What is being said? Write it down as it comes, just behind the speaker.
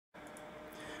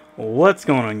What's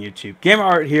going on YouTube? Gamer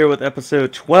Art here with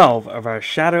episode 12 of our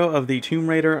Shadow of the Tomb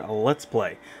Raider Let's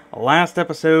Play. Last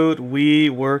episode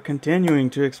we were continuing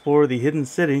to explore the hidden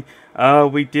city.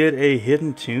 We did a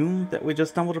hidden tomb that we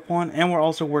just stumbled upon, and we're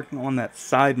also working on that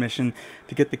side mission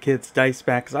to get the kid's dice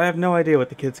back, because I have no idea what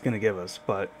the kid's going to give us,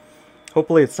 but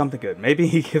hopefully it's something good. Maybe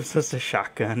he gives us a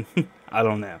shotgun. I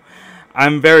don't know.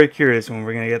 I'm very curious when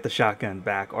we're going to get the shotgun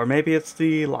back, or maybe it's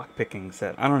the lockpicking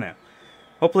set. I don't know.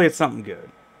 Hopefully it's something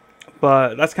good.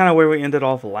 But that's kind of where we ended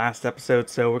off last episode,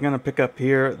 so we're going to pick up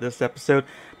here this episode.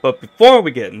 But before we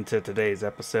get into today's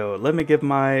episode, let me give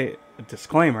my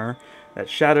disclaimer that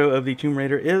Shadow of the Tomb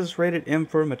Raider is rated M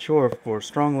for mature, for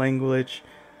strong language,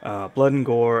 blood and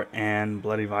gore, and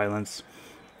bloody violence.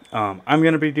 I'm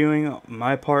going to be doing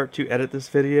my part to edit this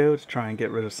video to try and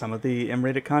get rid of some of the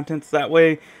M-rated contents. That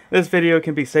way, this video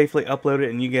can be safely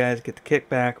uploaded and you guys get to kick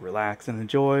back, relax, and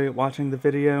enjoy watching the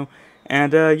video.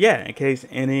 And yeah, in case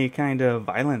any kind of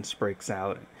violence breaks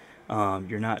out,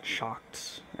 you're not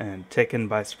shocked and taken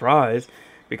by surprise,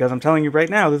 because I'm telling you right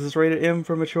now, this is rated M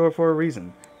for mature for a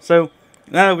reason. So,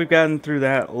 now that we've gotten through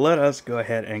that, let us go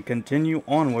ahead and continue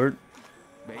onward.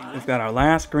 We've got our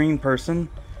last green person,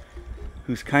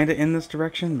 who's kind of in this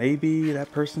direction. Maybe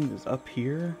that person is up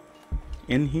here?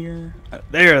 In here?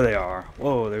 There they are!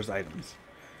 Whoa, there's items.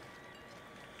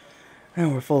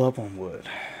 And we're full up on wood.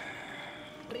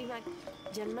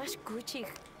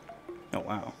 Oh,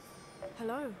 wow.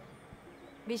 Hello.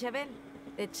 Bishabel,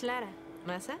 Techlara,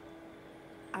 Masa?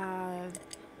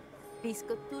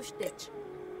 Biskotustech.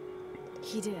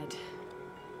 He did.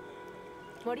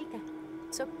 Morika,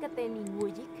 Sokateni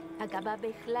Wujik,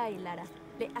 Agababe Hlailara,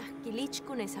 Le Achkilich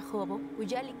Kunesahobo,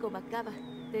 Uyaliko Bakaba,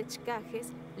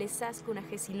 Techkajes, Le Saskuna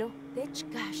Jesilo,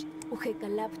 Techkash,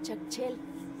 Ujekalab Chakchel.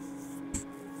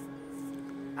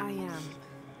 I am.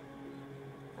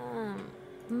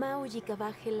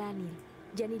 Maujikabajelanil,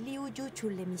 Janiliu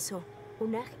Yuchul miso,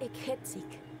 Unaj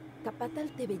Ekhetzik, Kapatal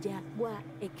Tebeya, Wa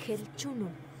Ekhel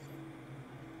Chunun.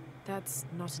 That's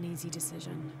not an easy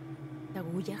decision.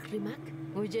 Taguyah Rimak,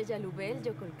 Uye Yalubel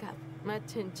Yokolkab,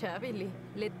 Machenchabili,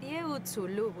 Letie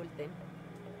Utzulubulten.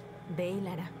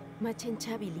 Beilara,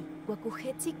 Machenchabili,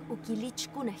 Wakuhetzik Ukilich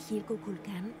Kunahil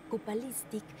Kukulkan,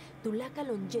 Kupalistik, Tulaka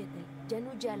Lonjetel,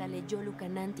 Januyala Le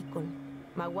Yolukanantikon.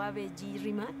 Mawabe G.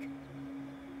 Rimak?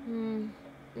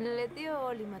 Le dio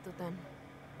Oli Matutan.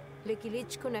 Le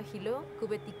Kilich Konahilo,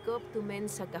 Kubetikop Tumen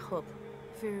Sakahop.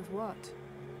 Fear of what?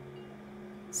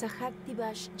 Sahak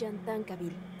Tibash Jantan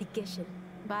Kabil, Tikeshel.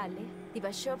 Vale,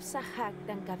 Tibashop Sahak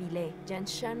Tankabile,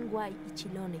 Janshan Guay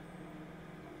Ichilone.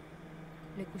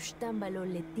 Le Kushtambalo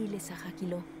le Tile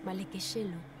Sahakilo,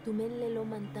 Malekeshelo, Tumen Lelo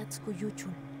Mantats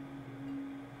Kuyuchun.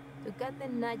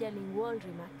 Tukaten Naya Lingwol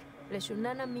Rimak.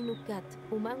 Leshunana minukat,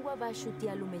 umangwa bashuti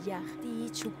alumeyah, ti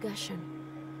ichukashan.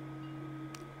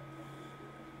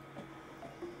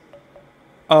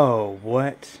 Oh,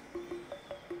 what?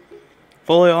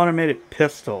 Fully automated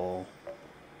pistol.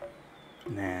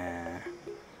 Nah.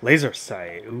 Laser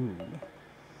sight. Ooh.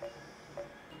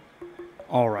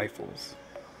 All rifles.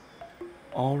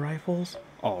 All rifles?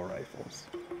 All rifles.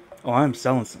 Oh, I'm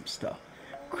selling some stuff.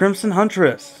 Crimson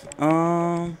Huntress.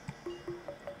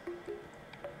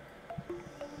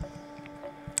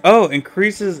 Oh,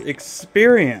 increases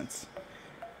experience.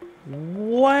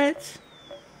 What?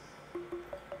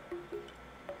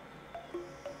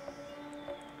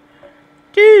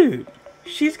 Dude,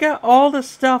 she's got all the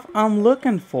stuff I'm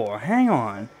looking for. Hang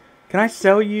on. Can I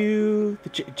sell you the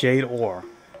jade ore?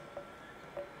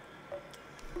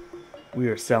 We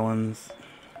are selling.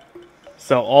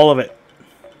 Sell all of it.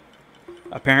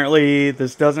 Apparently,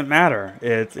 this doesn't matter.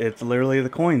 It's literally the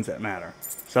coins that matter.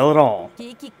 Sell it all.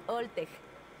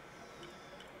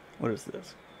 What is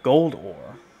this? Gold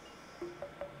ore.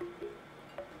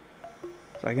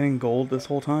 Was I getting gold this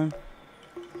whole time?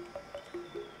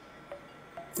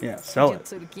 Yeah, sell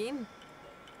it.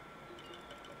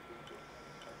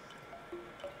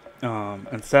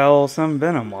 And sell some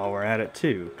venom while we're at it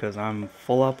too, because I'm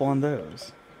full up on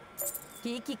those.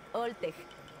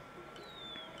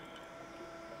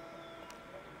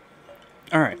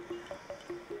 Alright.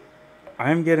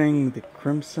 I'm getting the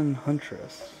Crimson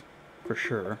Huntress. For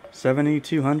sure.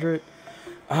 7,200.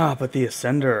 Ah, but the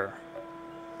Ascender.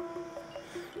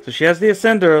 So she has the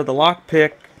Ascender, the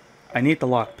lockpick. I need the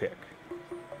lockpick.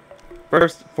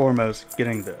 First and foremost,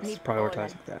 getting this.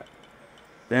 Prioritizing that.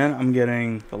 Then I'm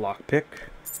getting the lockpick.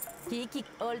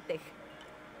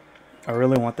 I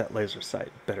really want that laser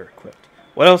sight better equipped.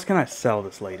 What else can I sell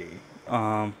this lady?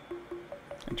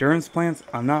 Endurance plants,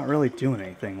 I'm not really doing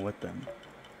anything with them.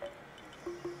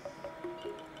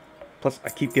 Plus, I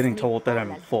keep getting told that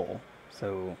I'm full.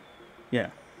 So, yeah.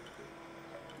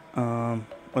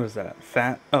 What is that?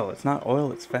 Fat? Oh, it's not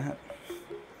oil, it's fat.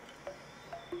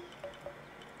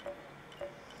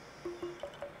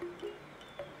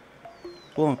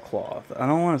 Wool and cloth. I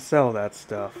don't want to sell that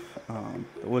stuff. The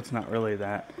wood's not really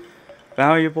that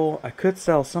valuable. I could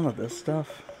sell some of this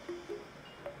stuff.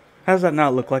 How does that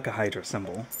not look like a Hydra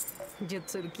symbol?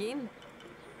 Jutsurkin.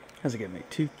 How's it get me?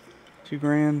 Two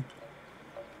grand?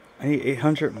 I need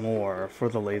 800 more for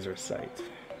the laser sight.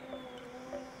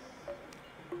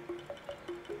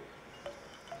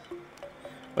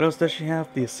 What else does she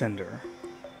have? The Ascender.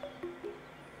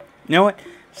 You know what?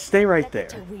 Stay right there.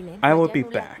 I will be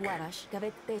back.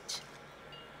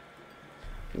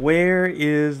 Where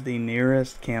is the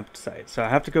nearest campsite? So I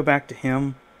have to go back to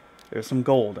him. There's some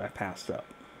gold I passed up.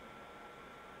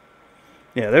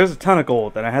 Yeah, there's a ton of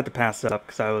gold that I had to pass up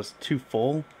because I was too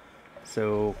full.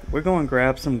 So we're going to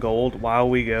grab some gold while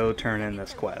we go turn in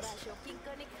this quest.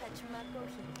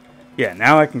 Yeah,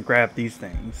 now I can grab these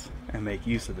things and make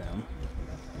use of them.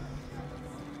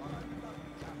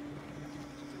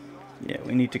 Yeah,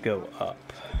 we need to go up.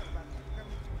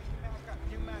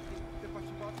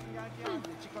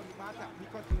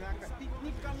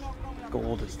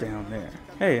 Gold is down there.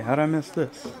 Hey, how'd I miss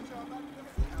this?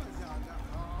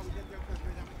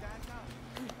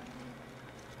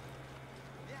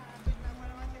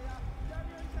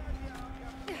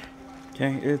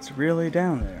 Okay, it's really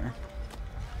down there.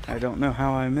 I don't know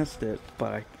how I missed it,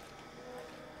 but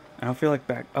I don't feel like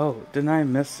back. Oh, didn't I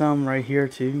miss some right here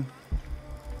too?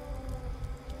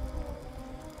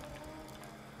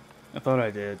 I thought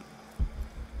I did.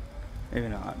 Maybe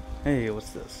not. Hey,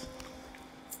 what's this?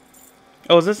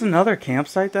 Oh, is this another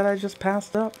campsite that I just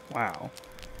passed up? Wow.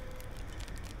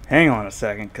 Hang on a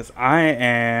second, because I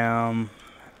am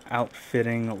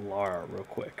outfitting Lara real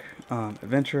quick.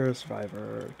 Adventurer,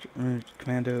 Survivor,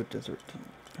 Commando, Desert.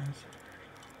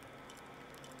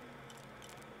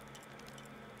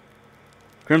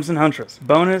 Crimson Huntress.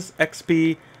 Bonus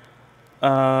XP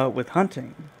with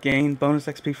hunting. Gain bonus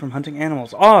XP from hunting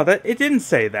animals. Oh, it didn't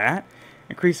say that.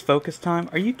 Increase focus time.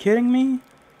 Are you kidding me?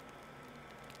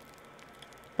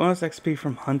 Bonus XP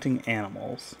from hunting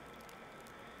animals.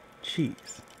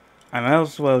 Jeez. I might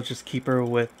as well just keep her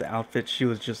with the outfit she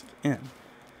was just in.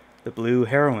 The blue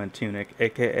heroine tunic,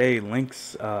 aka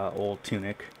Link's old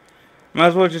tunic. Might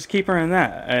as well just keep her in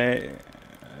that.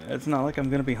 It's not like I'm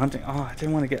going to be hunting. Oh, I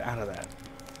didn't want to get out of that.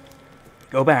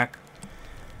 Go back.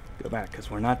 Go back, because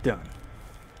we're not done.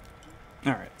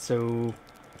 Alright, so...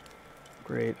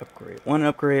 Upgrade. One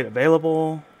upgrade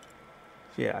available.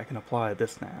 So yeah, I can apply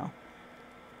this now.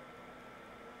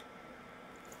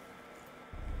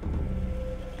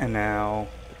 And now,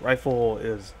 the rifle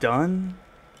is done.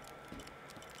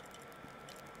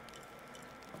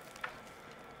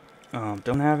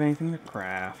 Don't have anything to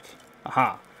craft.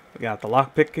 Aha! We got the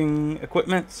lockpicking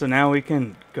equipment, so now we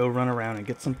can go run around and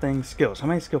get some things. Skills. How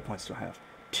many skill points do I have?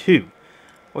 2.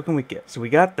 What can we get? So we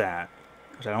got that,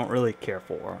 which I don't really care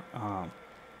for.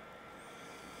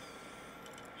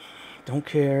 Don't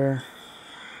care.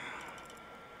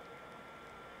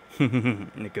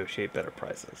 Negotiate better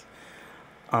prices.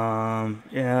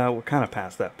 Yeah, we're kind of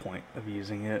past that point of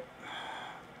using it.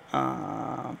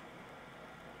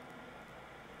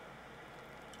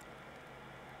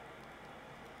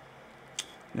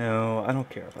 No, I don't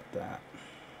care about that.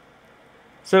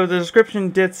 So the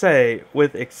description did say,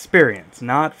 with experience,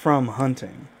 not from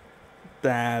hunting.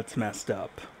 That's messed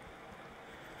up.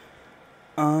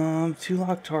 2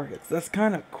 locked targets. That's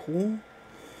kind of cool.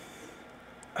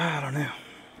 I don't know.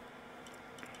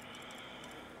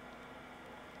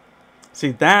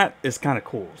 See, that is kind of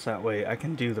cool. So that way I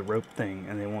can do the rope thing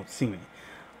and they won't see me.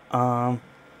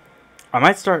 I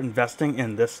might start investing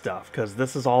in this stuff because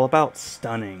this is all about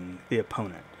stunning the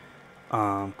opponent.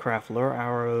 Craft lure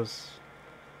arrows.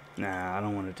 Nah, I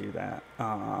don't want to do that.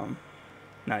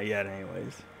 Not yet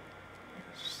anyways.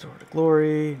 Sword of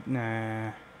Glory.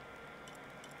 Nah.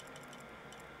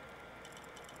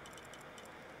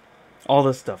 All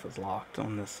this stuff is locked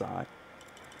on this side.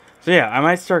 So yeah, I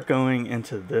might start going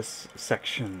into this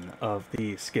section of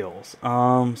the skills.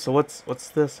 So what's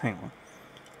this? Hang on.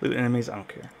 Loot enemies, I don't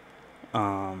care.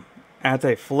 Adds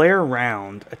a flare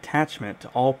round attachment to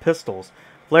all pistols.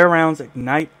 Flare rounds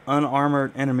ignite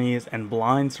unarmored enemies and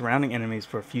blind surrounding enemies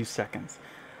for a few seconds.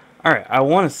 Alright, I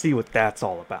want to see what that's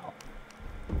all about.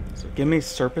 So give me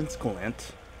Serpent's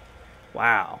Glint.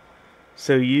 Wow.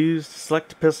 So use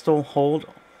select pistol, hold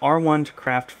R1 to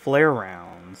craft flare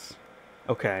rounds.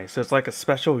 Okay, so it's like a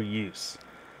special use.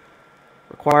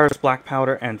 Requires black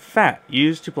powder and fat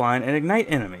used to blind and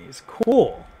ignite enemies.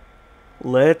 Cool.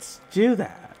 Let's do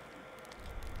that.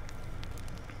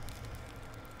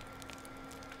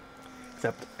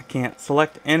 Except I can't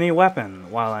select any weapon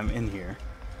while I'm in here.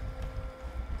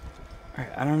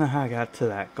 Alright, I don't know how I got to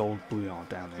that gold bouillon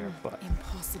down there, but...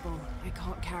 Impossible. I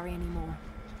can't carry anymore.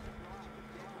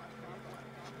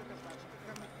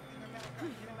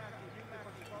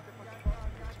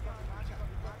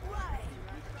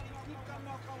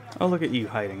 Oh, look at you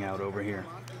hiding out over here.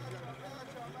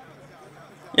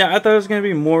 Yeah, I thought it was going to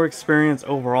be more experience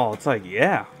overall. It's like,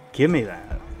 yeah, give me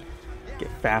that. Get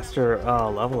faster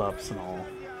level ups and all.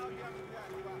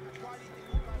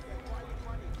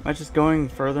 Am I just going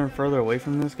further and further away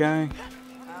from this guy?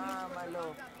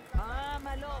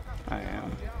 I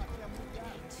am.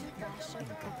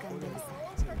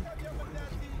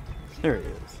 There he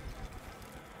is.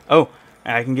 Oh,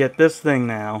 I can get this thing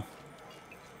now.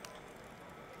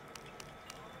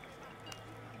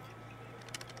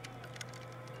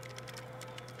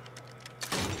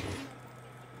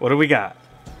 What do we got?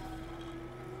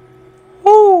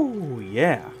 Oh,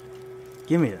 yeah.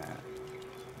 Give me that.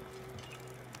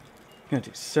 Gonna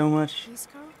do so much.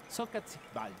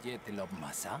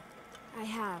 I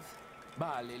have.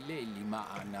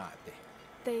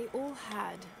 They all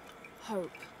had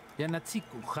hope.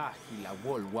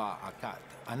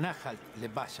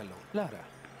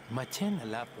 Machena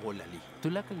la polali,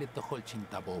 tulaka le tohol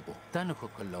chintabobo, tano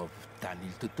kokolov,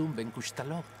 tanil tutum ben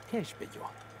kushtalov, kesh bejo.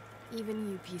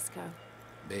 Even you, Pisco.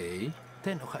 Bey,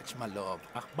 teno hach malov,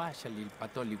 akbasha lil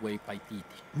patoli way paititi,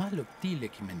 malov tile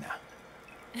kimena.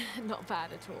 Not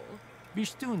bad at all.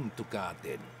 Bishtun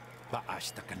tukaden,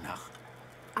 paashta kanach.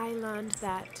 I learned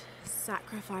that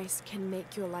sacrifice can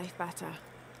make your life better.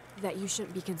 That you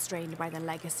shouldn't be constrained by the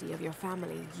legacy of your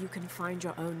family. You can find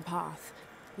your own path.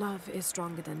 Love is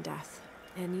stronger than death,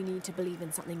 and you need to believe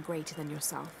in something greater than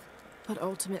yourself. But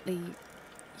ultimately,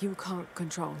 you can't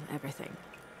control everything.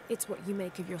 It's what you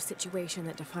make of your situation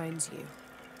that defines you.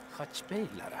 Hach be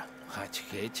lara, hach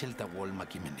hechel ta wol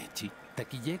makimenechi,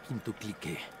 takiyek into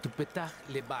clique, tu petach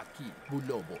lebaki,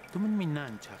 bulobo, tumen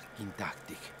minanchach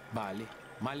kintaktik, vale.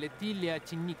 Maletilia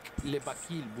chinik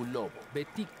lebakil bulobo,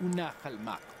 betik una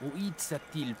halmak,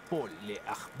 uitsatil pol le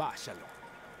achbashalo.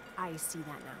 I see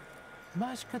that now.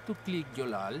 Mas katuklik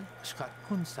yolal, shkat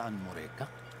kun san moreka?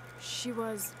 She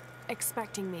was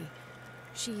expecting me.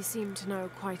 She seemed to know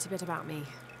quite a bit about me.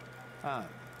 Ah,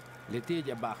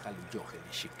 letilla baja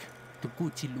lujohelishik.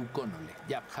 Tukuchi lukonole,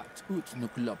 yaphat ut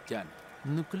nuklopjan.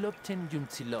 Nuklopchen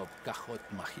jumtsilop kahot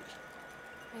mahil.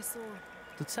 I saw.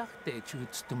 Tutsakte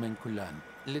chuts tumenkulan,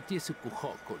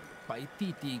 letiesukuhokol,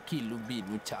 paititi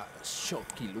kilubinucha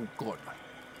shokilukona.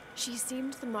 She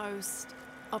seemed the most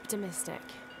optimistic.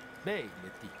 Bey,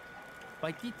 leti.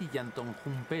 Paititi yanton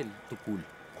humpel tukul.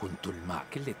 Kuntulma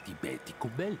ke leti beti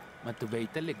kubel.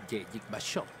 Matuveita legjejik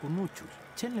bashok kunuchul.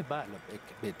 Chen le balop ek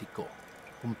betiko.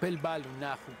 Humpel balu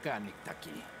na hukanik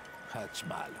taki. Hach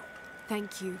balo.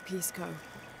 Thank you, Pisco.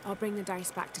 I'll bring the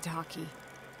dice back to Taki.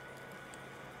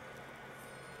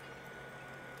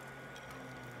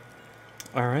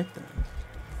 Alright then.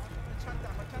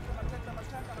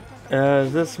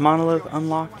 Is this monolith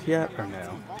unlocked yet or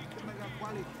no?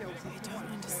 I don't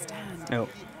understand. Nope.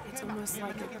 It's almost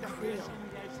like a creel.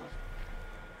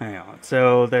 Hang on.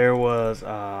 So there was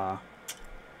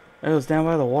it was down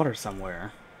by the water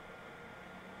somewhere.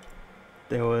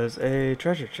 There was a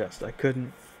treasure chest I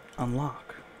couldn't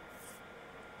unlock.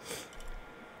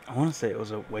 I want to say it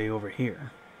was way over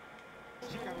here.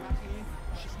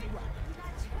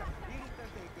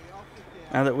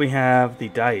 Now that we have the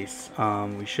dice,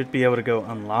 we should be able to go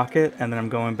unlock it, and then I'm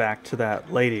going back to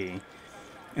that lady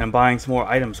and I'm buying some more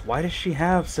items. Why does she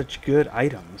have such good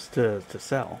items to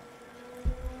sell?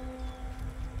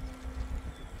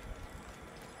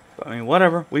 But, I mean,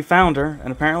 whatever. We found her,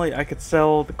 and apparently I could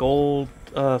sell the gold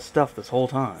stuff this whole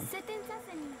time.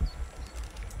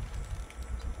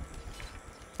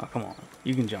 Oh, come on.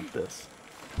 You can jump this.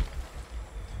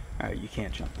 Alright, you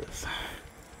can't jump this.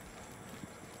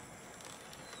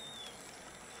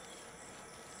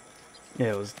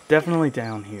 Yeah, it was definitely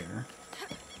down here.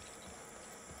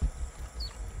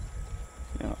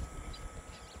 Yeah.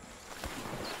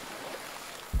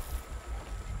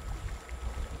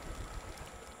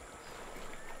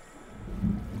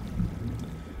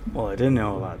 Well, I didn't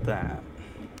know about that.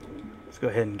 Let's go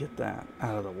ahead and get that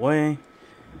out of the way.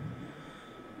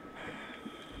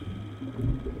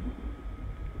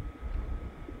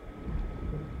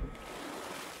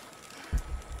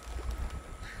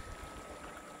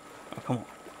 Oh, come on.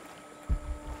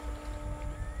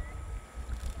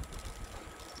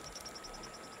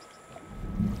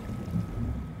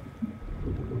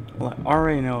 Well, I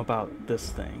already know about this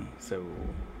thing, so...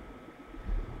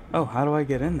 Oh, how do I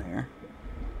get in there?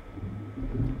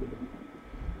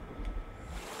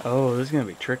 Oh, this is gonna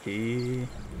be tricky.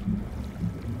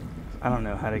 I don't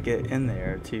know how to get in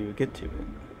there to get to it.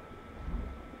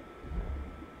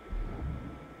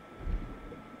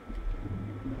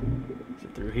 Is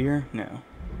it through here? No.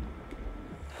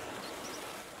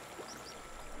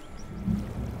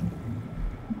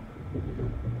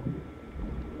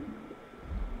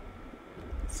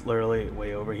 It's literally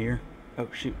way over here. Oh,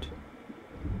 shoot.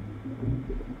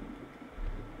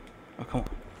 Oh, come on.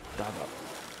 Dive up.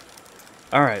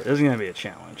 Alright, this is going to be a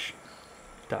challenge.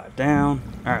 Dive down.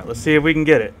 Alright, let's see if we can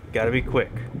get it. Gotta be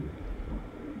quick.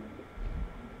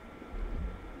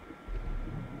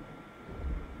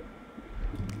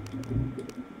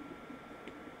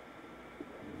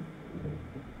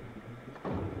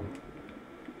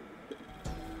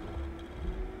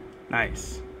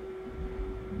 Nice.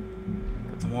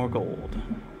 Got some more gold.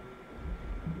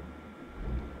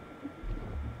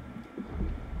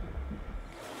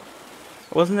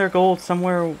 Wasn't there gold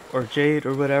somewhere, or jade,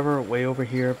 or whatever, way over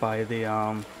here by the,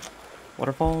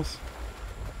 waterfalls?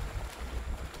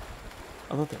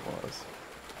 I thought there was.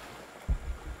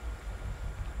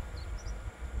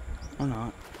 Or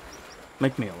not.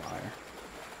 Make me a liar.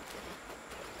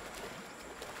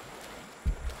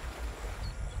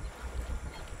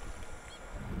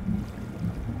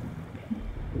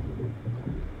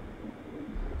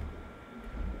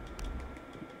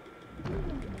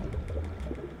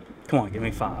 Come on, give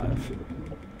me 5.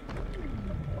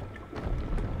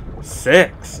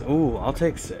 6. Ooh, I'll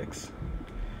take 6.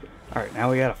 Alright, now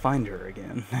we gotta find her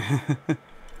again.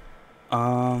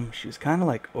 She was kind of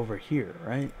like over here,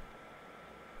 right?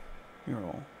 Here,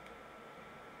 roll.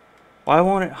 Why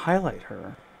won't it highlight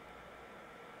her?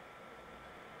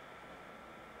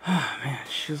 Man,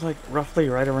 she was like roughly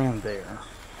right around there.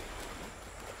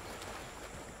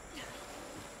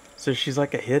 So she's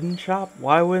like a hidden shop?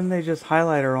 Why wouldn't they just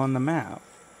highlight her on the map?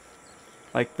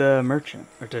 Like the merchant.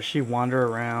 Or does she wander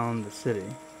around the city?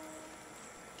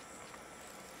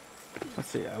 Let's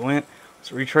see,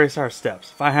 let's retrace our steps.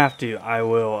 If I have to, I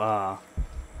will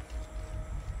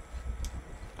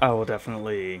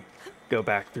definitely go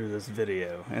back through this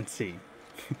video and see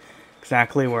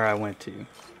exactly where I went to.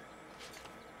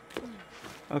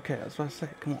 Okay, I was about to say,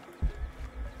 come on.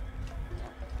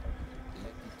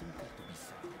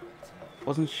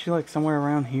 Wasn't she like somewhere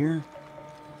around here?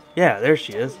 Yeah, there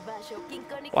she is.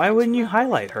 Why wouldn't you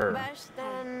highlight her?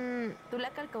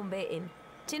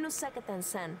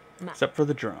 Except for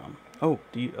the drum. Oh,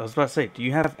 I was about to say, do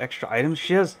you have extra items?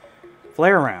 She has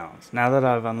flare rounds, now that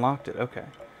I've unlocked it. Okay.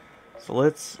 So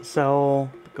let's sell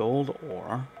the gold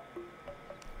ore.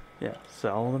 Yeah,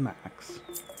 sell the max.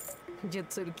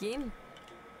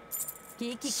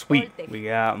 Sweet, we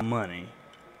got money.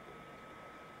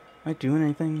 Am I doing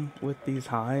anything with these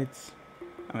hides?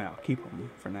 I mean, I'll keep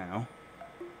them for now.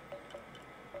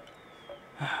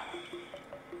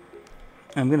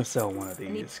 I'm gonna sell one of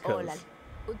these because...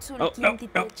 Oh, no,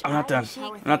 no, I'm not done.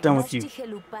 I'm not done with you. You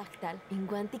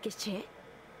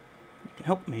can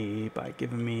help me by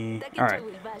giving me... Alright,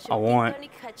 I want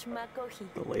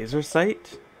the laser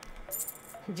sight.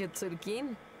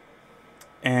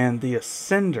 And the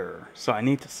ascender. So I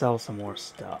need to sell some more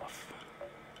stuff.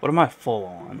 What am I full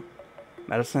on?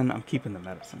 Medicine? I'm keeping the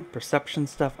medicine. Perception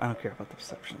stuff? I don't care about the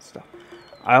perception stuff.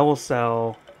 I will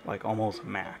sell, like, almost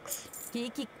max.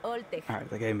 Alright,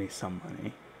 they gave me some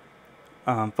money.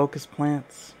 Focus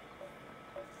plants.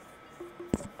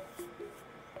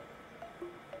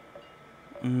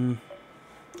 I'm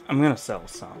gonna sell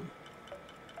some.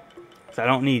 Because I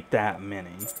don't need that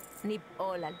many.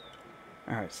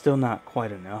 Alright, still not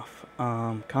quite enough.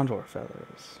 Condor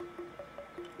feathers.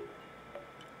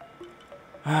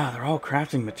 They're all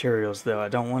crafting materials, though. I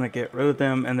don't want to get rid of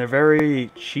them, and they're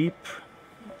very cheap.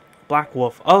 Black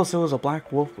wolf. Oh, so it was a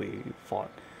black wolf we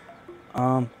fought.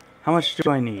 How much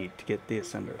do I need to get the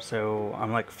ascender? So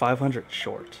I'm like 500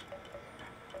 short.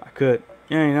 I could.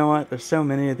 Yeah, you know what? There's so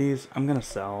many of these. I'm gonna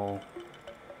sell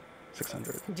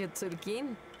 600.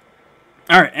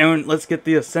 All right, and let's get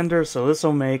the ascender. So this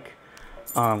will make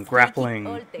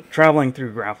traveling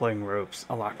through grappling ropes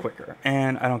a lot quicker.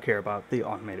 And I don't care about the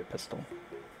automated pistol.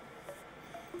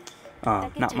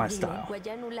 Not my style.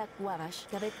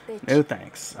 No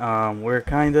thanks. We're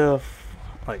kind of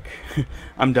like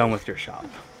I'm done with your shop.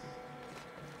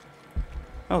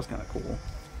 That was kind of cool.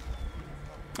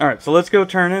 Alright, so let's go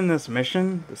turn in this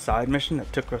mission, the side mission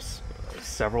that took us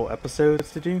several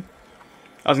episodes to do.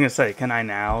 I was gonna say, can I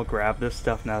now grab this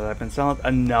stuff now that I've been selling?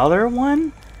 Another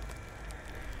one?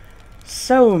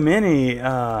 So many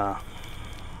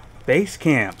base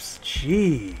camps.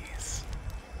 Jeez.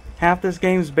 Half this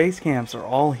game's base camps are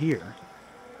all here.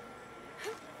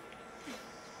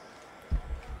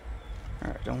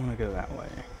 don't want to go that way.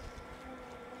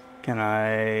 Can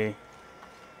I...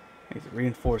 It's a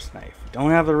reinforced knife.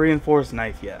 Don't have the reinforced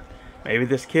knife yet. Maybe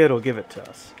this kid will give it to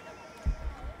us.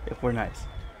 If we're nice.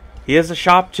 He has a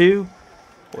shop too?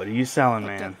 What are you selling,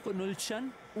 man?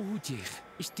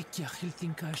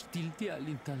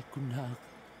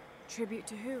 Tribute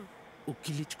to who?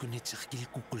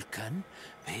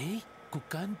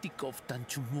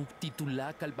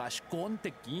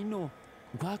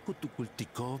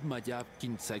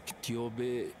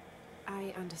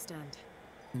 I understand.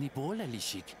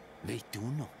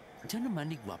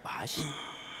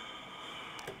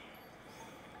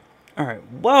 Alright,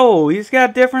 whoa, he's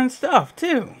got different stuff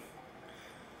too.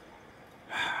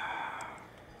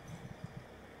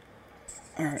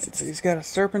 Alright, so he's got a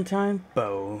serpentine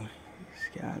bow.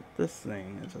 He's got this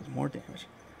thing that does more damage.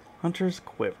 Hunter's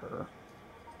quiver.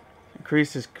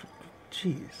 Increases...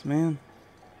 Jeez, man.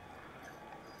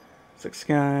 Six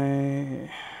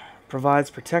guy... Provides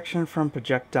protection from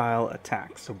projectile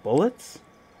attacks. So bullets?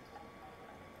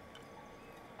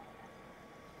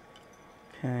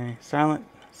 Okay, silent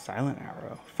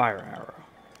arrow. Fire arrow.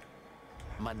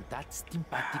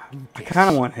 I kind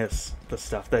of want the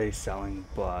stuff that he's selling,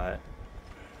 but...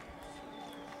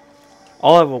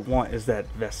 All I would want is that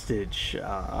vestige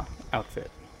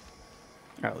outfit.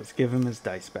 Alright, let's give him his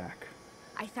dice back.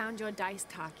 I found your dice,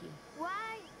 Taki.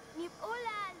 Why? Nip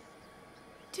olal.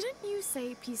 Didn't you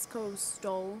say Pisco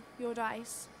stole your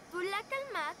dice?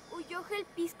 Tulakalmak uyohel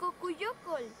pisco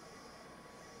kuyokol.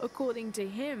 According to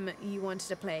him, you wanted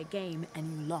to play a game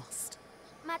and you lost.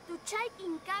 Matuchay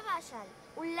inkabashal.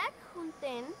 Ulak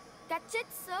junten. Kachet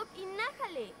sok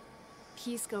inahale.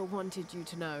 Pisco wanted you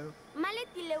to know.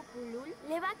 Maletileu pulul.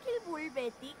 Levakil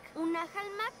bulbetik.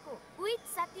 Unahalmako. Uit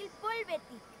satil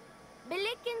polbetik.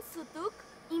 Beleken sutuk.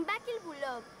 Imbakil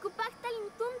bulog. Kupaktal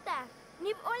intunta.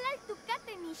 Nib olal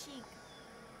tukate nishik.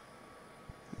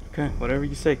 Okay, whatever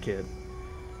you say, kid.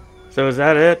 So is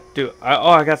that it?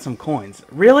 I got some coins.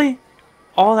 Really?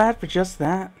 All that for just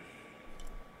that?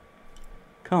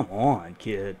 Come on,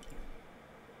 kid.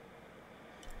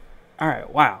 Alright,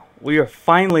 wow. We are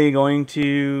finally going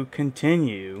to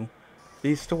continue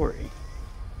the story.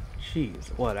 Jeez,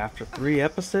 what, after 3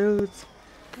 episodes?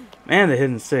 Man, the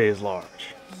Hidden City is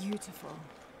large. Beautiful.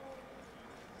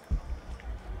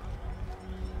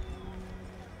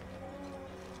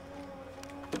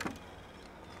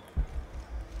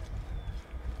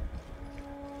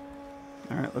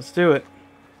 Alright, let's do it.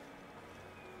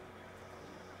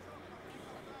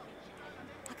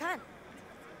 Hakan.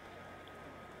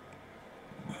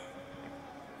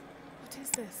 What is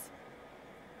this?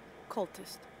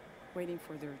 Cultist, waiting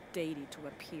for their deity to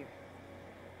appear.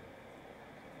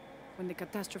 When the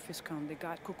catastrophes come, the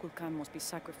god Kukulkan must be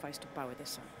sacrificed to power the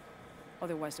sun.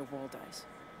 Otherwise the world dies.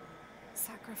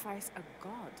 Sacrifice a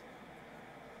god.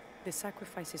 The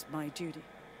sacrifice is my duty.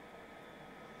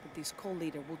 But this cult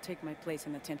leader will take my place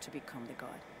and attempt to become the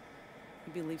god.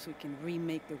 He believes we can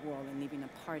remake the world and live in a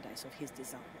paradise of his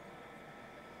design.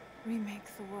 Remake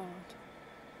the world.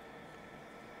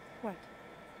 What?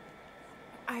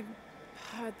 I've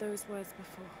heard those words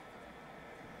before.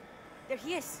 There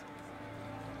he is.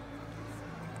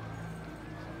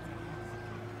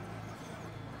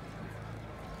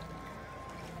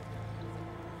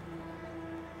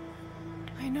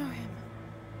 I know him.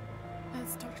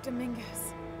 That's Dr.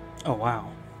 Dominguez. Oh, wow.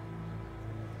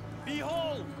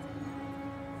 Behold!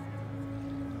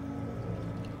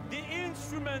 The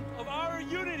instrument of our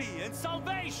unity and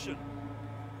salvation!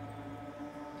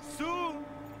 Soon,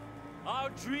 our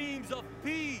dreams of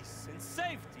peace and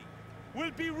safety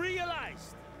will be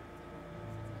realized!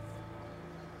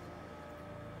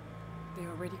 They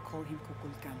already call him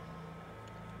Kukulkan.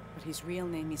 But his real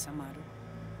name is Amaru.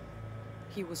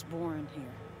 He was born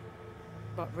here,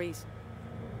 but raised,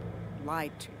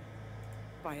 lied to,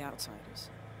 by outsiders.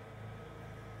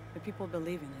 The people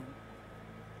believe in him.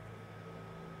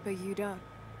 But you don't.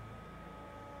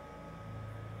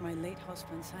 My late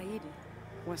husband, Saidi,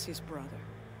 was his brother.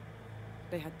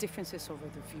 They had differences over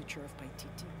the future of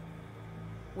Paititi.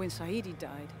 When Saidi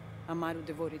died, Amaru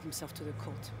devoted himself to the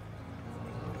cult.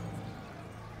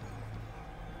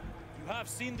 You have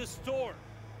seen the storm.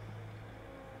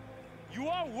 You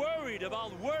are worried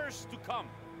about worse to come.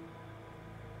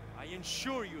 I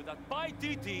assure you that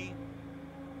Paititi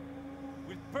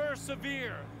will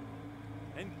persevere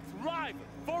and thrive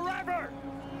forever!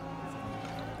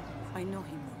 I know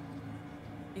him well.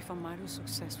 If Amaru is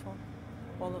successful,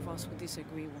 all of us who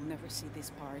disagree will never see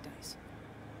this paradise.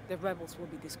 The rebels will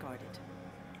be discarded.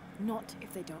 Not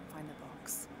if they don't find the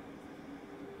box.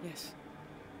 Yes.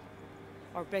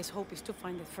 Our best hope is to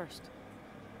find it first.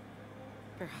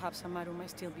 Perhaps Amaru might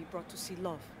still be brought to see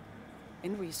love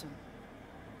and reason.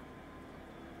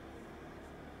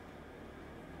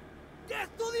 Death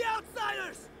to the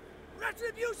outsiders!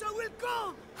 Retribution will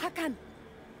come! Hakan!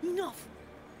 Enough!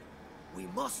 We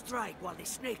must strike while the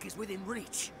snake is within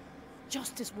reach.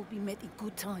 Justice will be met in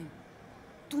good time.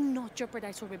 Do not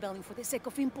jeopardize our rebellion for the sake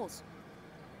of impulse.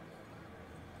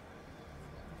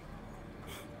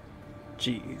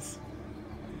 Jeez.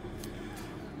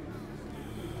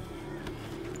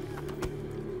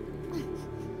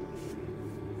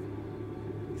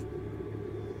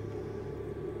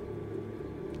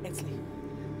 Edsley,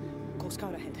 go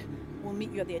scout ahead. We'll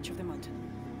meet you at the edge of the mountain.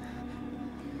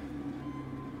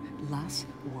 Last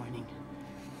warning.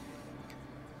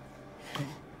 Go.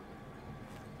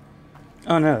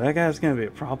 Oh no, that guy's gonna be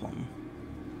a problem.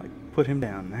 Like, put him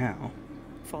down now.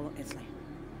 Follow Edsley.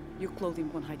 Your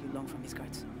clothing won't hide you long from his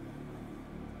guards.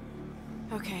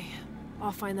 Okay,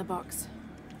 I'll find the box.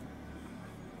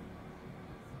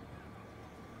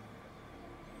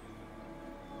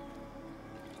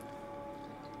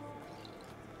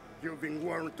 You've been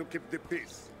warned to keep the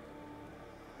peace.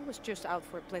 I was just out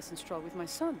for a pleasant stroll with my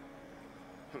son.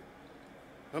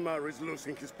 Amaru is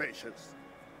losing his patience.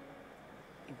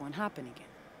 It won't happen again.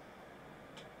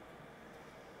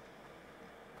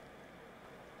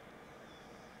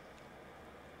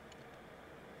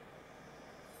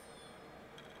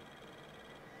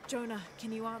 Jonah,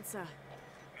 can you answer?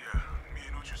 Yeah, me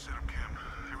and Ucha set up camp.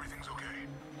 Everything's okay.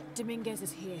 Dominguez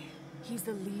is here. He's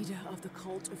the leader of the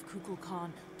cult of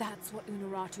Kukulkan. That's what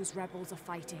Unuratu's rebels are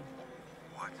fighting.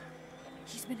 What?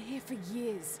 He's been here for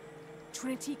years.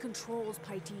 Trinity controls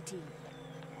Paititi.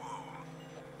 Whoa.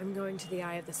 I'm going to the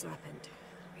Eye of the Serpent.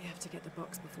 We have to get the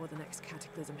box before the next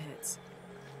cataclysm hits.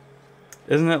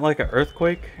 Isn't it like an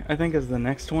earthquake, I think, is the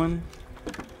next one?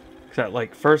 'Cause that,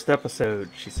 like, first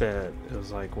episode, she said it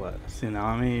was like, what,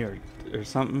 tsunami or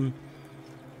something?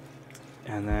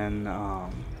 And then,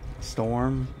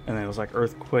 storm, and then it was like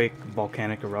earthquake,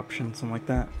 volcanic eruption, something like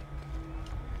that.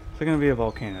 Is there gonna be a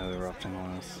volcano erupting on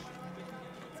us?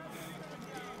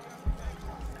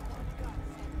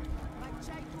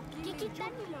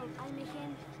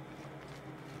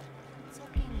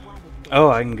 Oh,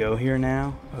 I can go here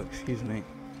now? Oh, excuse me.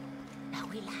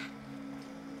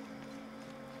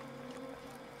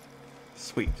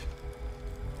 Sweet.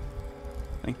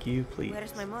 Thank you, please.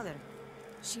 Where's my mother?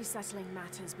 She's settling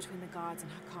matters between the guards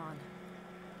and Hakan.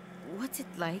 What's it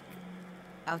like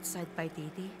outside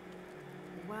Paititi?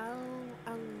 Well,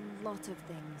 a lot of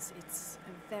things. It's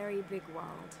a very big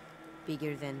world.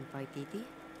 Bigger than Paititi?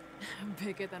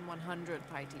 Bigger than 100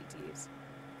 Paititis.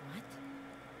 What?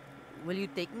 Will you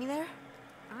take me there?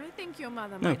 I think your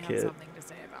mother No might have kid. something to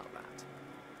say about that.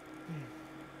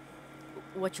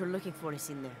 What you're looking for is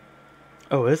in there,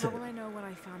 Oh, is How it? will I know when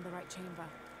I found the right chamber?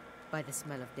 by the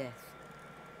smell of death.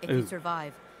 If Ooh. you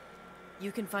survive,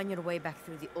 you can find your way back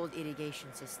through the old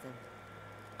irrigation system.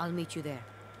 I'll meet you there.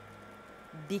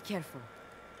 Be careful.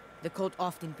 The cult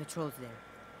often patrols there.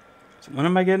 So when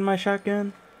am I getting my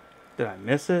shotgun? Did I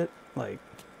miss it? Like...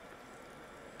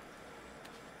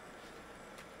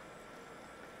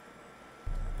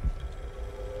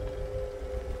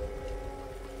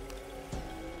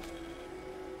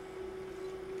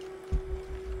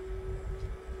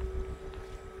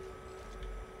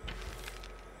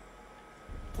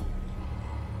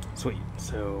 Sweet.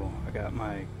 So I got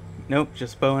my... Nope,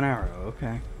 just bow and arrow.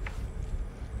 Okay.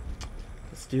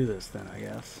 Let's do this then, I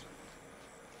guess.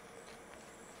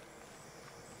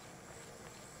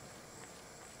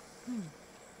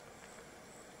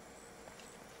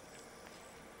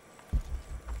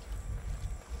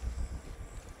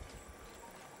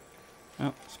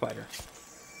 Oh, spider.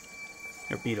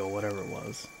 Or beetle, whatever it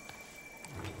was.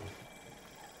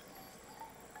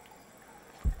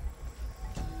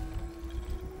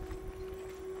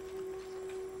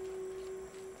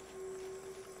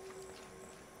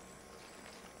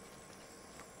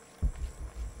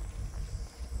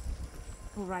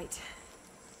 All right.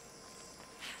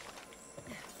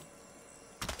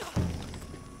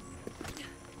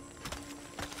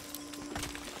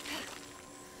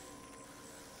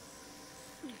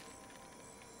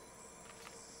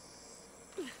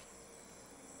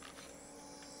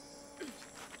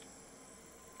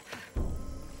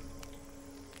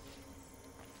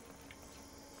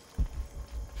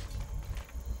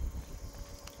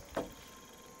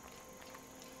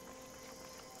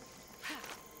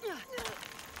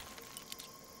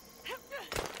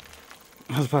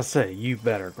 I was about to say, you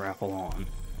better grapple on.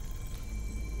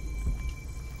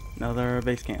 Another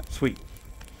base camp. Sweet.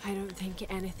 I don't think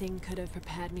anything could have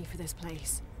prepared me for this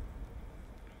place.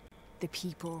 The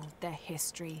people, their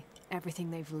history,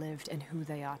 everything they've lived and who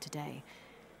they are today.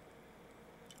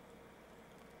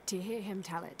 To hear him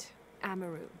tell it,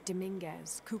 Amaru,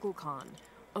 Dominguez, Kukulkan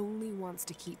only wants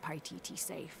to keep Paititi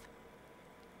safe.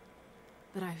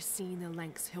 But I've seen the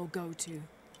lengths he'll go to,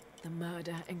 the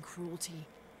murder and cruelty.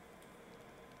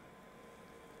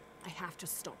 I have to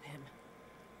stop him.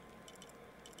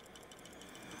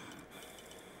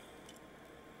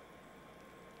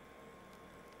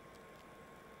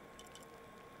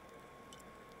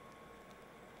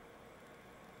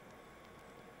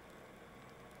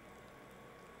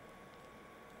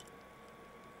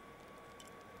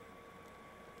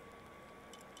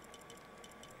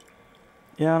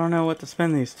 Yeah, I don't know what to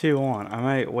spend these 2 on. I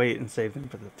might wait and save them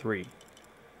for the 3.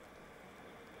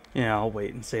 Yeah, I'll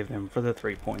wait and save them for the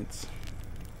 3 points.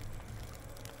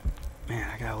 Man,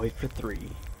 I gotta wait for 3.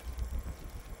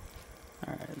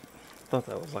 Alright. Thought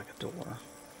that was like a door.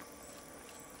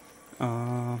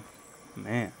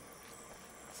 Man.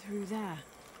 Through there.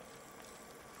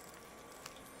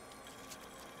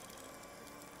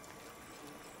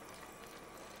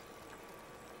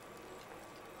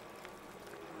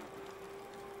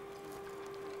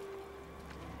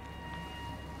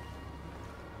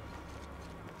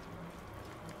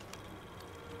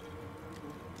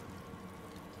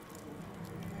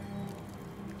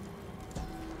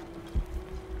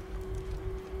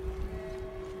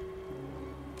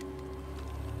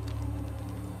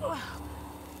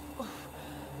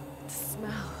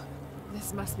 Smell.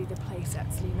 This must be the place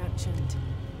Etsley mentioned.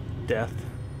 Death.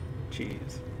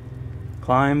 Jeez.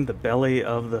 Climb the belly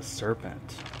of the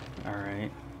serpent.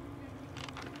 Alright.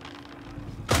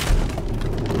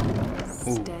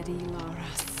 Steady, Lara,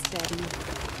 steady.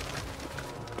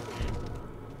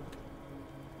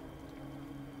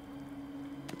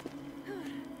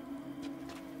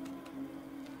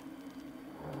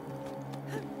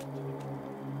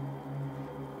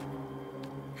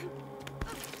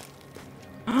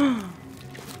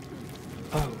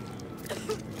 Oh.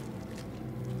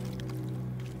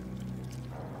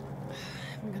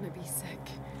 I'm gonna be sick.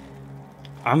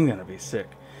 I'm gonna be sick.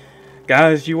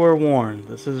 Guys, you are warned.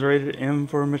 This is rated M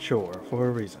for mature for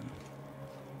a reason.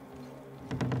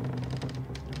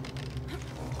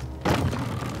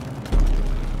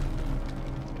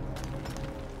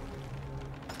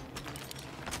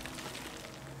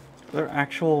 Are there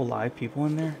actual live people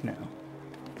in there? No.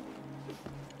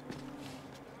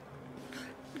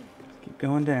 Keep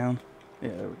going down. Yeah,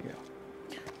 there we go.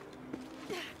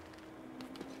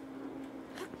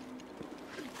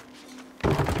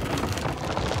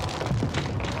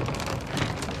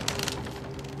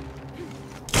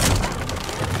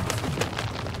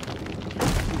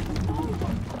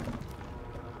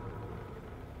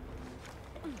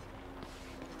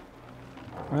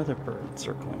 Where are the birds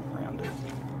circling around it?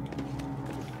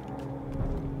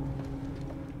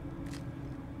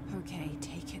 Okay,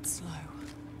 take it slow.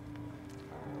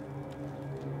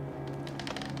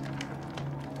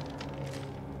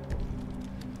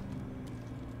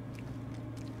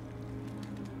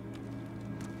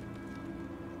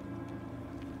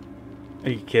 Are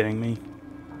you kidding me?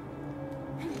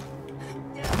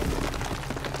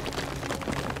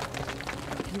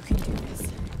 You can do this.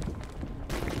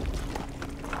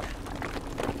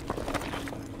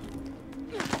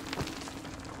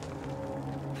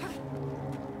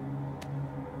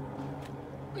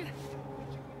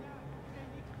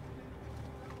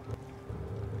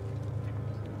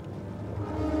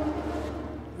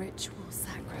 Ritual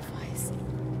sacrifice.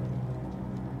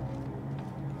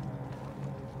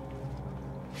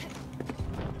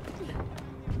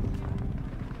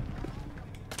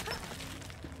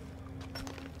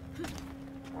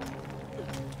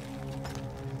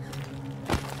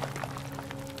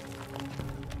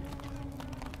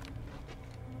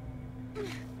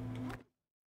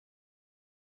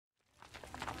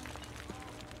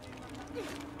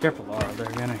 Careful, Laura, they're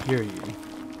gonna hear you.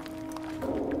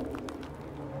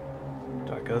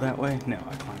 Do I go that way? No,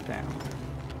 I climb down.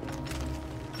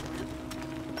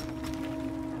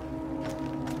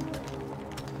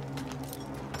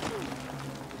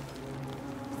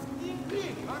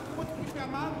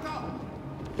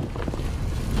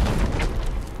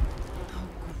 Oh,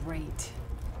 great.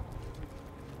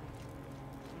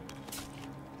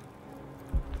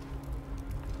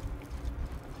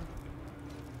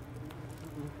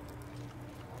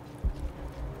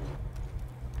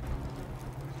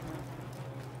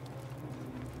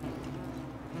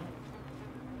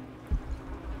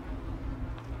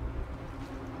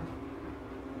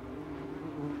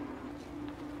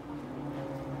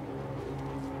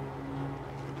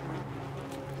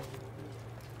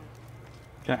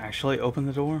 Can I actually open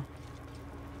the door?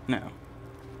 No.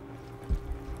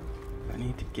 I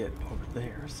need to get over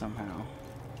there somehow.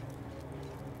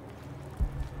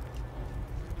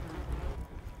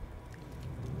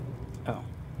 Oh.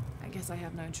 I guess I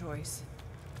have no choice.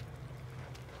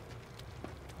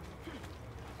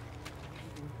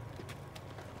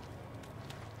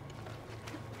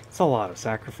 It's a lot of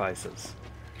sacrifices.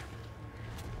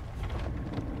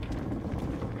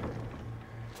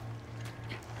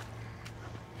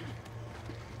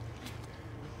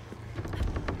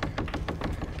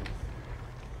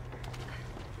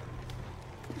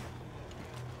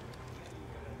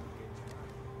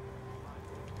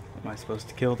 Am I supposed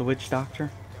to kill the witch doctor?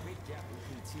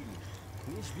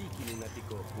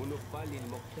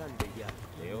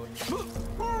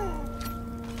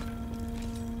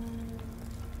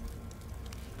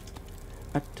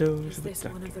 Is this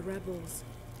one of the rebels?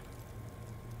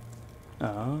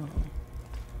 Oh.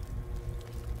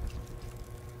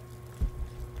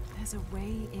 There's a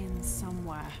way in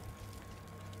somewhere.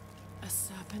 A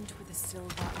serpent with a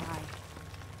silver eye.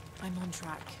 I'm on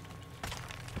track.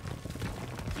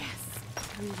 Yes,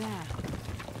 through there.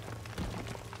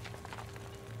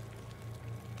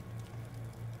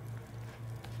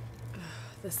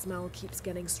 The smell keeps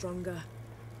getting stronger.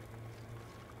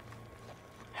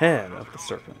 Head of the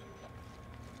serpent.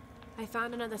 I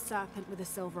found another serpent with a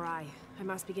silver eye. I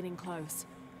must be getting close.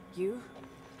 You?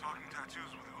 Talking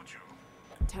tattoos with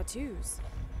Uchu. Tattoos?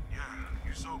 Yeah,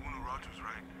 you saw Uno Rogers,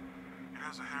 right? It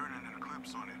has a heron and an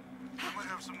eclipse on it. That might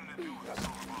have something to do with the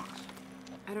silver box.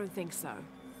 I don't think so.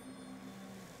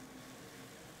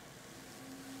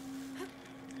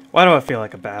 Why do I feel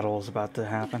like a battle is about to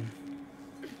happen?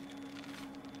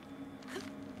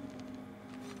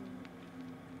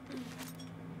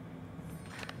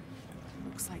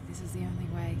 Looks like this is the only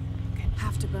way. Okay,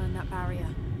 have to burn that barrier.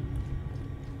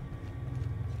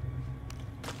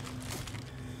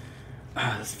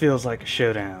 This feels like a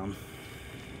showdown.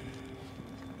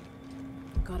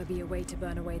 Gotta be a way to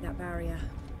burn away that barrier.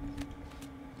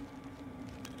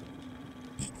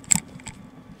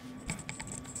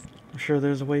 I'm sure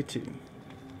there's a way to.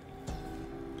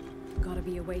 Gotta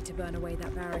be a way to burn away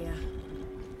that barrier.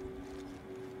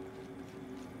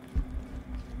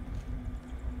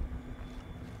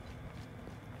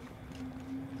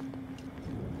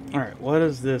 Alright, what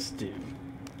does this do?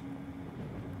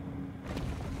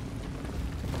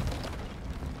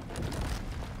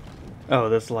 Oh,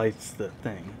 this lights the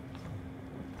thing.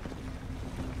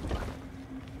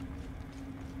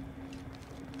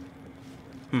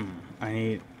 I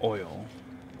need oil.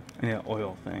 I need an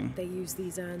oil thing. They use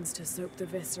these urns to soak the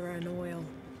viscera in oil.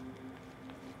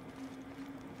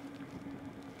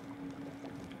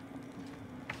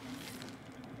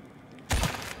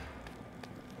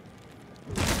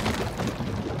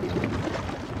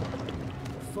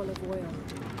 Full of oil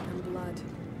and blood.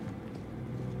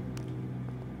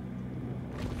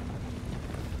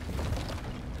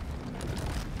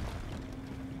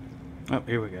 Oh,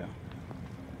 here we go.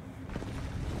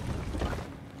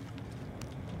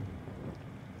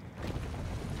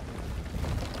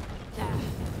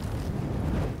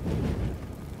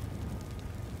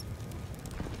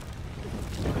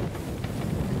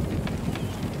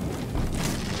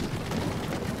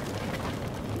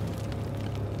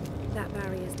 That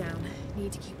barrier's down.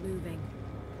 Need to keep moving.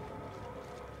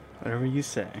 Whatever you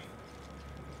say.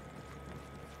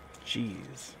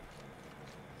 Jeez.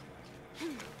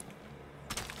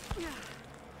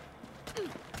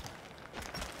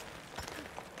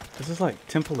 This is like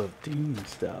Temple of Doom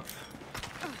stuff.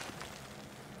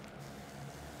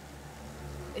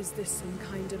 Is this some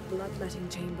kind of bloodletting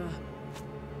chamber?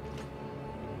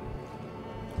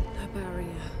 A barrier.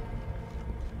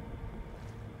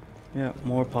 Yeah,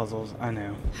 more puzzles, I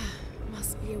know.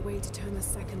 Must be a way to turn the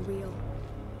second wheel.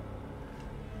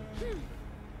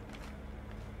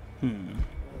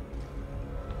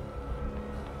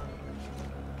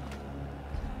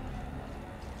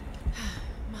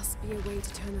 Must be a way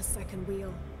to turn the second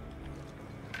wheel.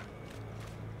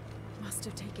 Must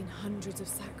have taken hundreds of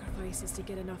sacrifices to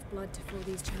get enough blood to fill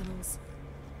these channels.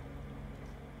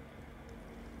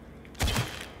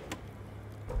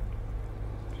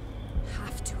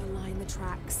 Have to align the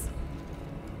tracks.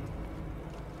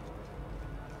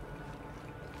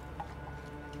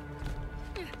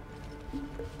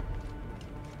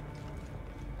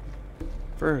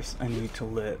 First, I need to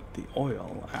let the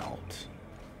oil out.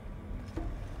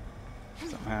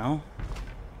 Somehow.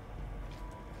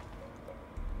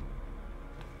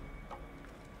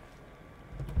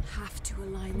 Have to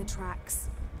align the tracks.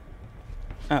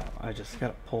 Oh, I just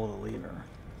gotta pull the lever.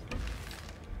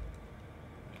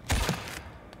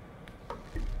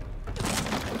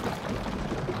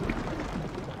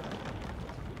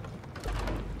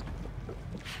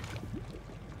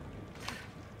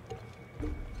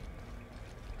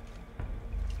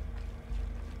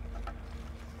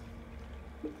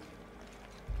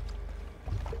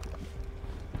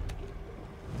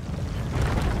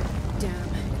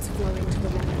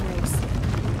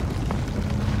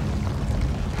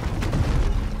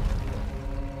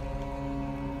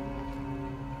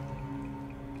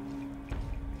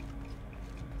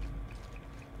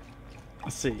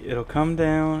 Let's see, it'll come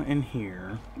down in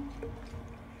here.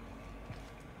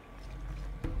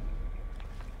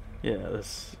 Yeah,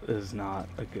 this is not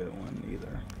a good one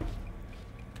either.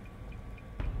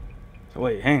 So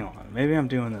wait, hang on. Maybe I'm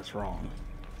doing this wrong.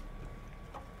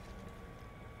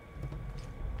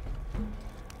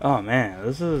 Oh man,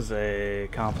 this is a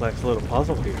complex little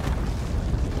puzzle here.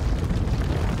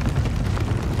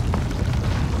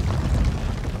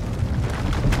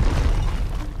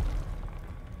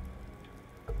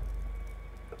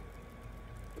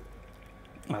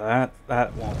 Well,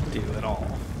 that won't do at all.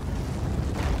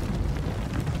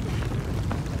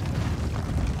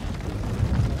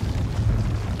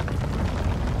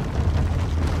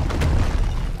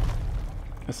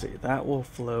 Let's see, that will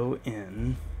flow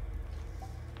in.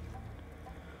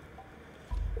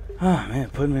 Oh man,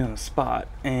 putting me on the spot.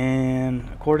 And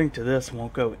according to this,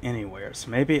 won't go anywhere. So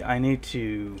maybe I need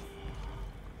to...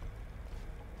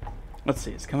 Let's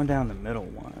see, it's coming down the middle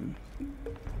one.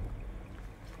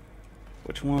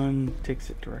 Which one takes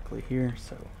it directly here?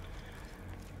 So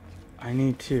I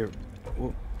need to...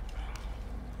 Whoa.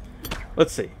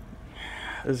 Let's see.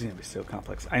 This is going to be so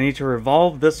complex. I need to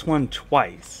revolve this one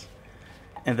twice,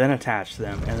 and then attach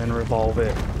them, and then revolve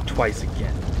it twice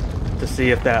again to see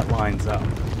if that lines up.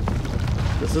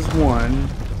 This is one.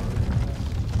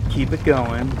 Keep it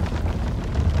going.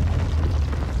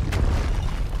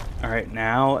 Alright,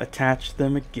 now attach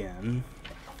them again.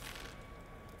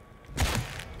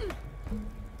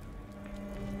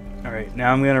 Alright,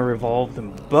 now I'm going to revolve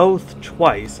them both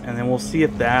twice, and then we'll see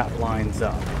if that lines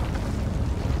up.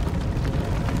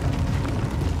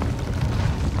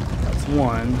 That's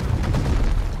one.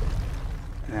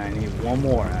 And I need one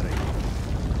more out of you.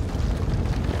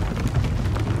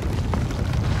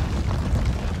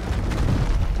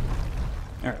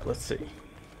 Alright, let's see.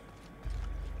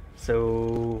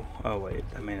 So, oh wait,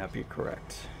 that may not be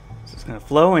correct. So it's going to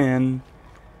flow in.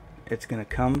 It's going to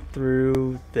come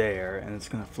through there, and it's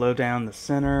going to flow down the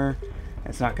center, and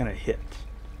it's not going to hit.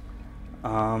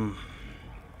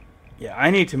 Yeah,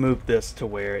 I need to move this to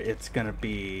where it's going to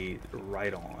be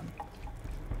right on.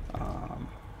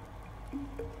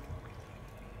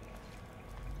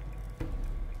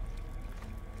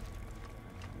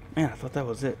 Man, I thought that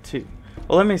was it too.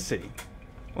 Well, let me see.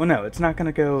 Well, no, it's not going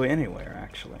to go anywhere,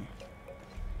 actually.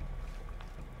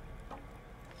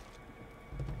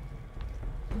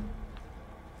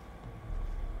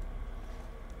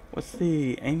 What's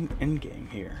the end game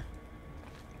here?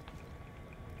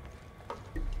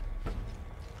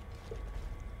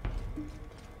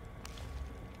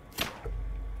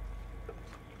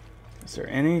 Is there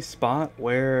any spot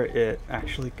where it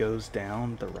actually goes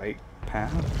down the right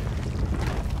path?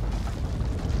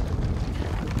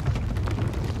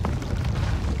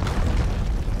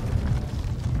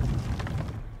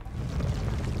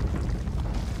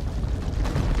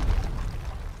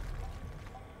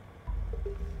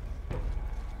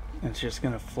 It's just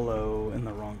going to flow in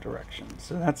the wrong direction.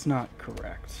 So that's not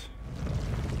correct.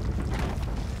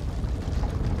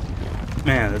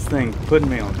 Man, this thing putting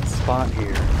me on the spot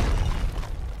here.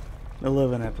 Middle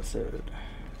of an episode.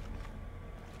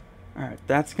 Alright,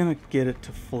 that's going to get it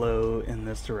to flow in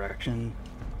this direction.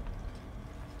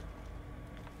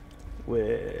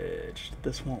 Which,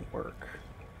 this won't work.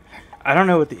 I don't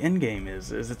know what the end game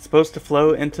is. Is it supposed to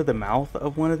flow into the mouth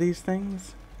of one of these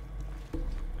things?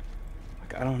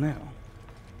 I don't know.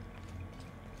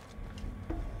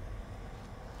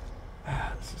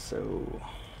 This is so...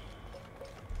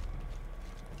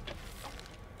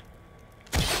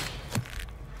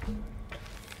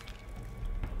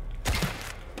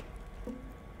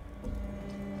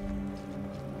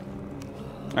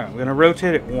 Alright, I'm going to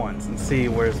rotate it once and see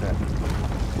where's that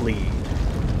lead.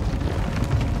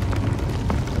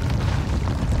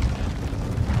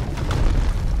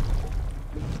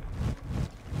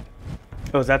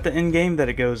 Oh, is that the end game, that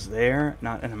it goes there,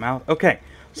 not in the mouth? Okay,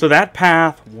 so that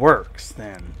path works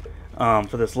then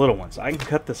for this little one. So I can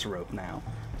cut this rope now.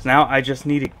 So now I just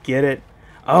need to get it.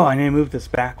 Oh, I need to move this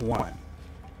back one.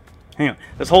 Hang on.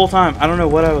 This whole time, I don't know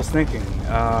what I was thinking.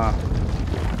 I'm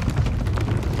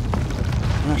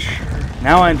not sure.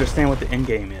 Now I understand what the end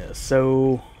game is.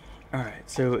 So, alright,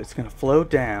 so it's going to flow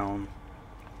down.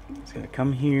 It's going to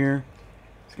come here.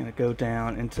 It's going to go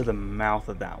down into the mouth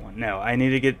of that one. No, I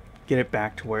need to get it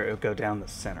back to where it would go down the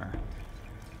center.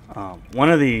 One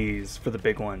of these, for the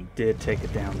big one, did take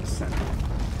it down the center.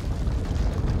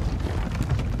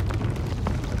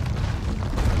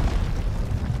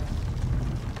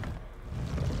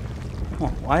 Oh,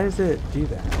 why does it do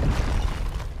that?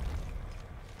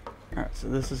 Alright, so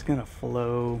this is going to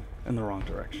flow in the wrong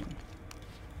direction.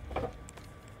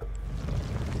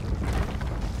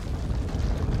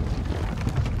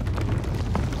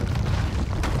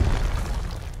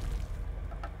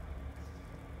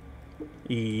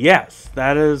 Yes,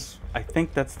 that is... I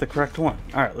think that's the correct one.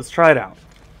 Alright, let's try it out.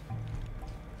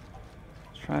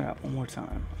 Let's try it out one more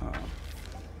time.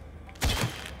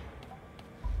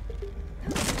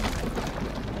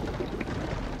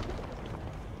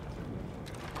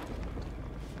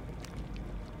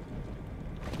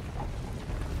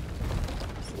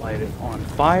 Let's light it on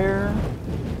fire.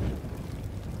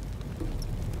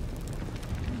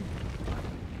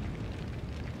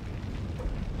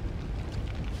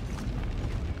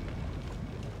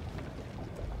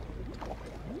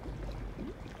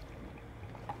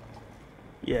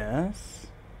 Yes.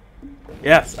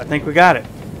 Yes, I think we got it.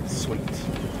 Sweet.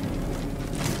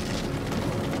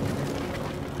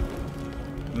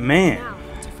 Man. Now,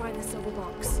 to find the silver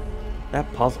box.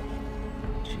 That puzzle.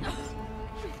 Jeez.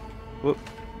 Whoop.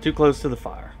 Too close to the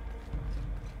fire.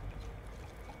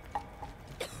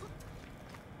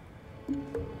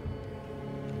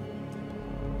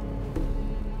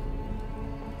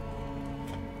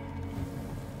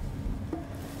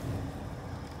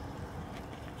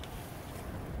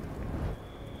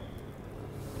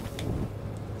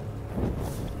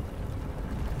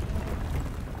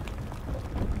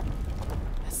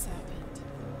 A serpent.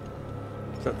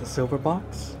 Is that the silver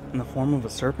box? In the form of a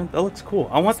serpent? That looks cool.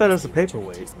 I want that as a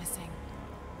paperweight. Trinity's missing.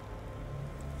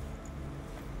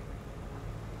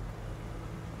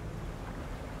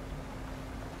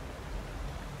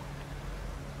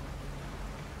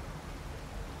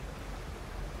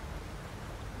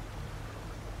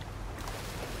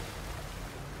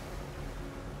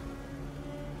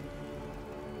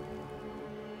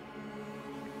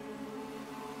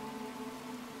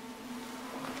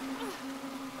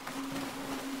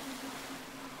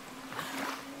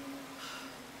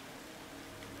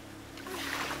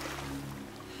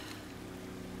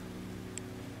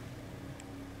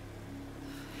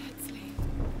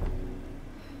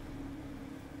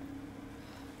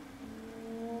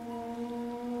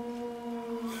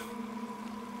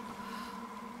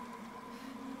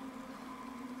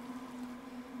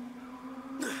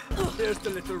 There's the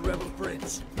little rebel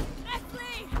prince.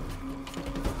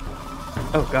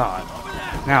 Oh god.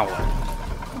 Now what?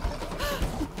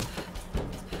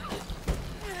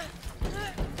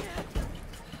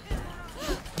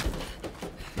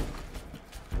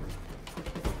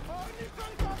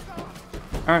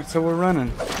 Alright, so we're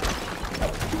running.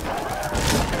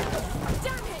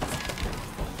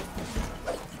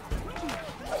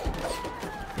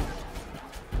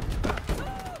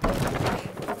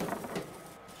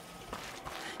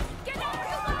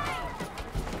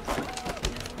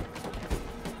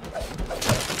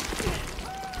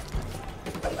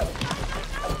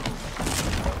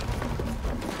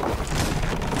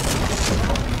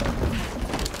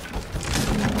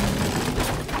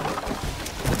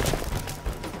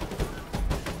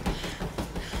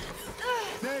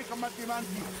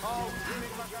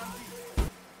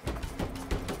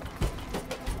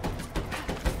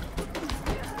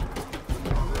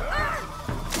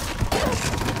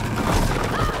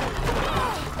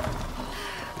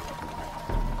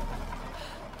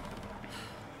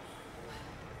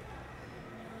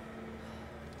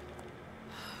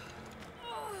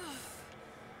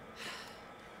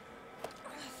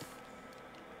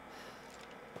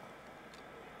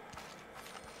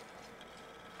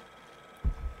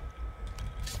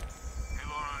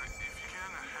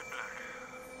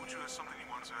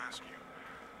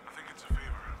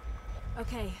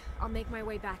 Okay, I'll make my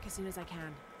way back as soon as I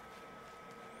can.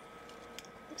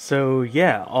 So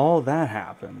yeah, all that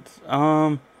happened.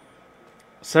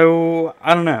 So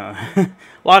I don't know.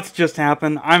 Lots just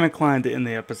happened. I'm inclined to end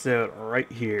the episode right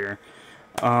here.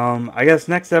 I guess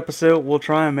next episode we'll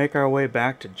try and make our way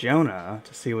back to Jonah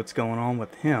to see what's going on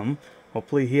with him.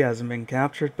 Hopefully he hasn't been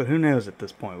captured, but who knows at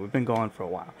this point. We've been gone for a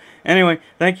while. Anyway,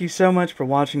 thank you so much for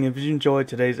watching. If you enjoyed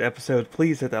today's episode,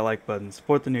 please hit that like button,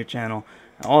 support the new channel,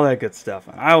 and all that good stuff.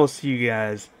 And I will see you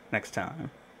guys next time.